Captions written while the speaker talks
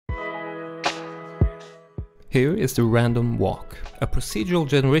Here is the random walk, a procedural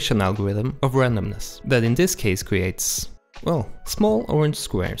generation algorithm of randomness that in this case creates, well, small orange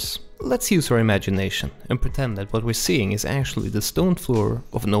squares. Let's use our imagination and pretend that what we're seeing is actually the stone floor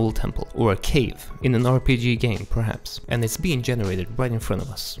of an old temple or a cave in an RPG game perhaps, and it's being generated right in front of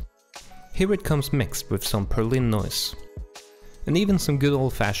us. Here it comes mixed with some Berlin noise and even some good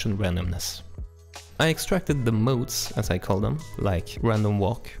old-fashioned randomness. I extracted the modes, as I call them, like random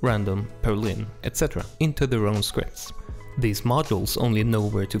walk, random, Berlin, etc., into their own scripts. These modules only know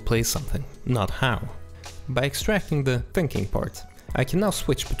where to place something, not how. By extracting the thinking part, I can now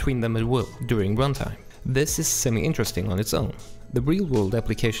switch between them at will during runtime. This is semi-interesting on its own. The real-world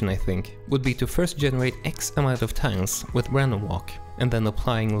application, I think, would be to first generate X amount of tiles with random walk, and then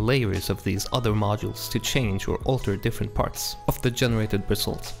applying layers of these other modules to change or alter different parts of the generated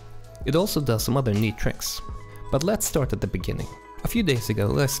result. It also does some other neat tricks. But let's start at the beginning. A few days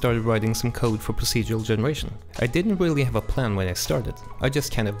ago I started writing some code for procedural generation. I didn't really have a plan when I started, I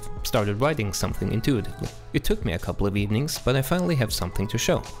just kind of started writing something intuitively. It took me a couple of evenings, but I finally have something to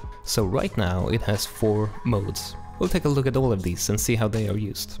show. So right now it has 4 modes. We'll take a look at all of these and see how they are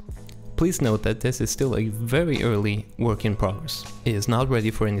used. Please note that this is still a very early work in progress. It is not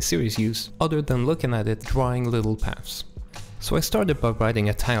ready for any serious use, other than looking at it drawing little paths. So I started by writing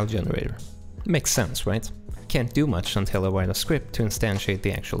a tile generator. Makes sense, right? Can't do much until I write a script to instantiate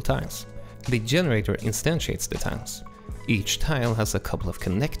the actual tiles. The generator instantiates the tiles. Each tile has a couple of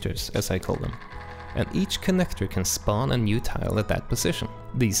connectors, as I call them, and each connector can spawn a new tile at that position.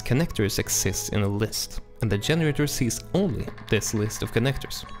 These connectors exist in a list, and the generator sees only this list of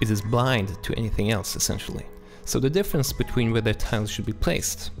connectors. It is blind to anything else, essentially. So the difference between where the tiles should be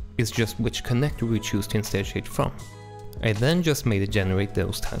placed is just which connector we choose to instantiate from. I then just made it generate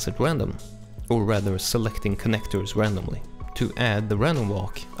those tiles at random, or rather selecting connectors randomly. To add the random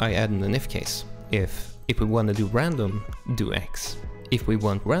walk, I added an if case. If we want to do random, do X. If we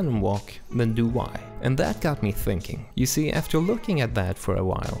want random walk, then do Y. And that got me thinking. You see, after looking at that for a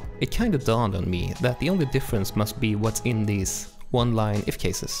while, it kinda dawned on me that the only difference must be what's in these one-line if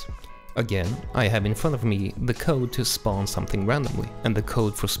cases. Again, I have in front of me the code to spawn something randomly, and the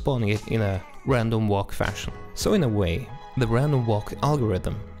code for spawning it in a random walk fashion. So in a way, the random walk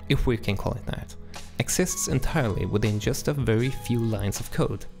algorithm, if we can call it that, exists entirely within just a very few lines of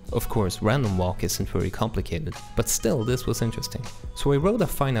code. Of course, random walk isn't very complicated, but still this was interesting. So I wrote a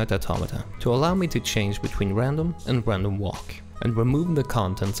finite automata to allow me to change between random and random walk, and remove the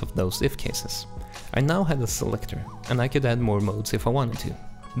contents of those if cases. I now had a selector, and I could add more modes if I wanted to.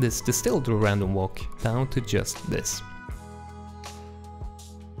 This distilled the random walk down to just this.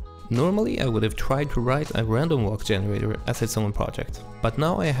 Normally I would have tried to write a random walk generator as its own project, but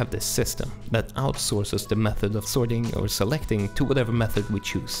now I have this system that outsources the method of sorting or selecting to whatever method we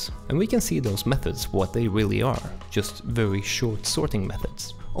choose. And we can see those methods what they really are, just very short sorting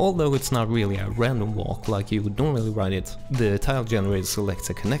methods. Although it's not really a random walk like you would normally write it, the tile generator selects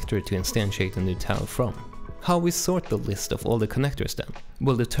a connector to instantiate a new tile from. How we sort the list of all the connectors then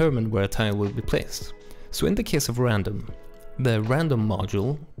will determine where a tile will be placed. So in the case of random, the random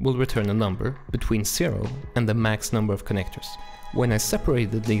module will return a number between 0 and the max number of connectors. When I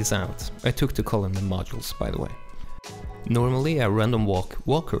separated these out, I took to calling them modules, by the way. Normally a random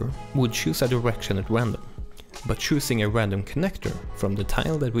walker would choose a direction at random, but choosing a random connector from the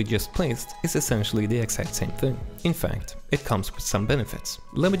tile that we just placed is essentially the exact same thing. In fact, it comes with some benefits.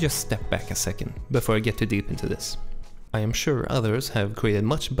 Let me just step back a second before I get too deep into this. I am sure others have created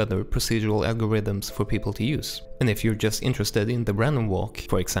much better procedural algorithms for people to use. And if you're just interested in the random walk,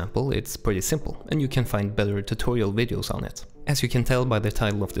 for example, it's pretty simple, and you can find better tutorial videos on it. As you can tell by the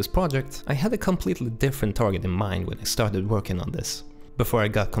title of this project, I had a completely different target in mind when I started working on this, before I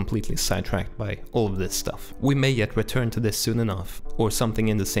got completely sidetracked by all of this stuff. We may yet return to this soon enough, or something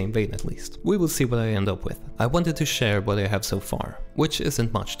in the same vein at least. We will see what I end up with. I wanted to share what I have so far, which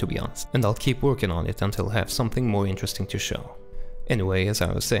isn't much to be honest, and I'll keep working on it until I have something more interesting to show. Anyway, as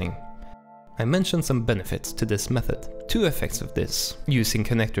I was saying, I mentioned some benefits to this method. Two effects of this, using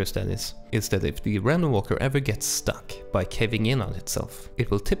connectors that is that if the random walker ever gets stuck by caving in on itself, it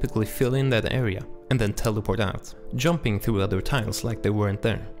will typically fill in that area and then teleport out, jumping through other tiles like they weren't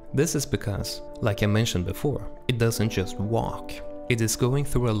there. This is because, like I mentioned before, it doesn't just walk, it is going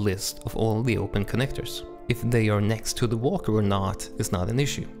through a list of all the open connectors. If they are next to the walker or not is not an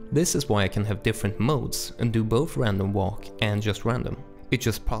issue. This is why I can have different modes and do both random walk and just random. It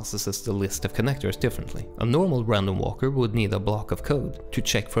just processes the list of connectors differently. A normal random walker would need a block of code to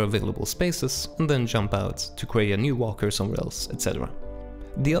check for available spaces and then jump out to create a new walker somewhere else, etc.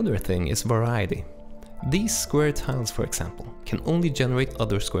 The other thing is variety. These square tiles, for example, can only generate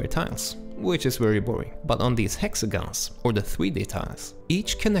other square tiles, which is very boring. But on these hexagons, or the 3D tiles,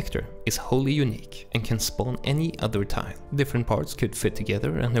 each connector is wholly unique and can spawn any other tile. Different parts could fit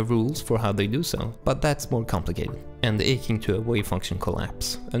together and have rules for how they do so, but that's more complicated and aching to a wave function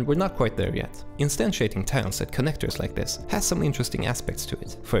collapse, and we're not quite there yet. Instantiating tiles at connectors like this has some interesting aspects to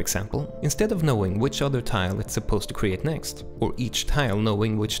it. For example, instead of knowing which other tile it's supposed to create next, or each tile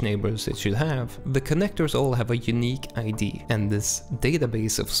knowing which neighbors it should have, the connectors all have a unique ID, and this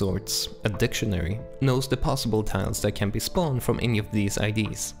database of sorts, a dictionary, knows the possible tiles that can be spawned from any of these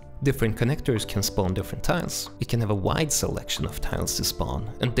IDs. Different connectors can spawn different tiles. It can have a wide selection of tiles to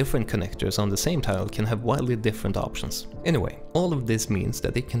spawn, and different connectors on the same tile can have wildly different options. Anyway, all of this means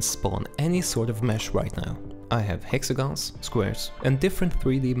that it can spawn any sort of mesh right now. I have hexagons, squares, and different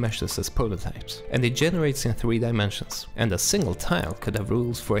 3D meshes as prototypes, and it generates in 3 dimensions. And a single tile could have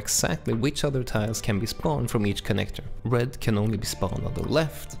rules for exactly which other tiles can be spawned from each connector. Red can only be spawned on the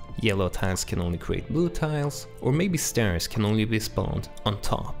left, yellow tiles can only create blue tiles, or maybe stairs can only be spawned on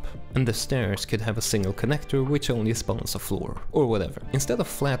top. And the stairs could have a single connector which only spawns a floor, or whatever. Instead of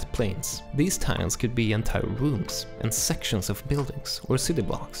flat planes, these tiles could be entire rooms and sections of buildings or city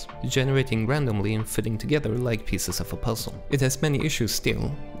blocks, generating randomly and fitting together like pieces of a puzzle. It has many issues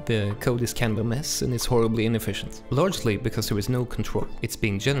still. The code is kind of a mess and is horribly inefficient, largely because there is no control. It's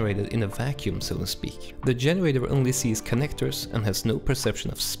being generated in a vacuum, so to speak. The generator only sees connectors and has no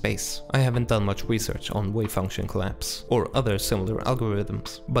perception of space. I haven't done much research on wave function collapse or other similar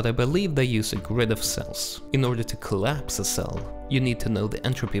algorithms, but I believe they use a grid of cells. In order to collapse a cell, you need to know the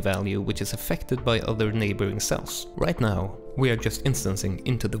entropy value which is affected by other neighboring cells. Right now, we are just instancing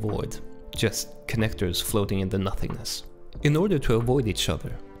into the void, just connectors floating in the nothingness. In order to avoid each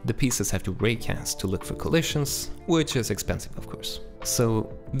other, the pieces have to raycast to look for collisions, which is expensive of course.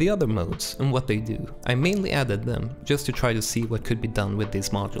 So the other modes and what they do, I mainly added them just to try to see what could be done with these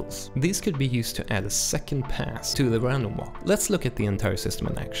modules. These could be used to add a second pass to the random walk. Let's look at the entire system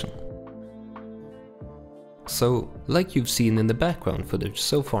in action. So, like you've seen in the background footage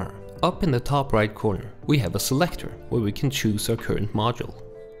so far, up in the top right corner we have a selector where we can choose our current module.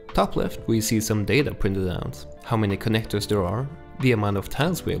 Top left we see some data printed out, how many connectors there are, the amount of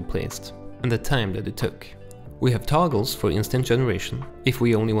tiles we have placed, and the time that it took. We have toggles for instant generation, if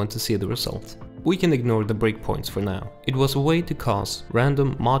we only want to see the result. We can ignore the breakpoints for now. It was a way to cause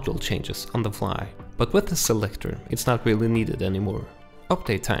random module changes on the fly, but with the selector it's not really needed anymore.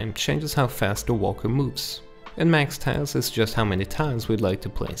 Update time changes how fast the walker moves, and max tiles is just how many tiles we'd like to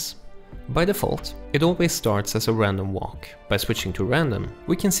place. By default, it always starts as a random walk. By switching to random,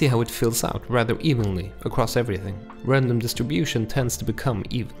 we can see how it fills out rather evenly across everything. Random distribution tends to become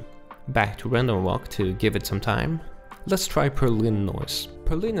even. Back to random walk to give it some time. Let's try Berlin noise.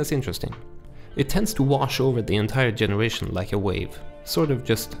 Berlin is interesting. It tends to wash over the entire generation like a wave, sort of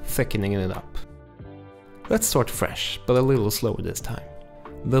just thickening it up. Let's start fresh, but a little slower this time.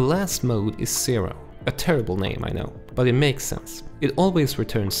 The last mode is 0. A terrible name, I know, but it makes sense. It always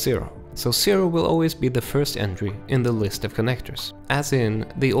returns 0. So 0 will always be the first entry in the list of connectors, as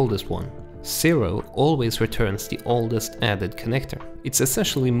in the oldest one. 0 always returns the oldest added connector. It's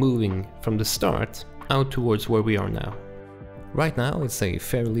essentially moving from the start out towards where we are now. Right now it's a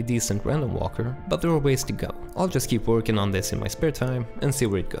fairly decent random walker, but there are ways to go. I'll just keep working on this in my spare time and see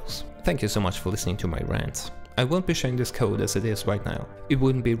where it goes. Thank you so much for listening to my rant. I won't be sharing this code as it is right now. It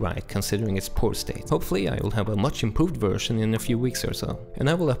wouldn't be right considering its poor state. Hopefully I will have a much improved version in a few weeks or so, and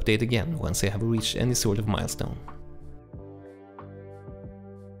I will update again once I have reached any sort of milestone.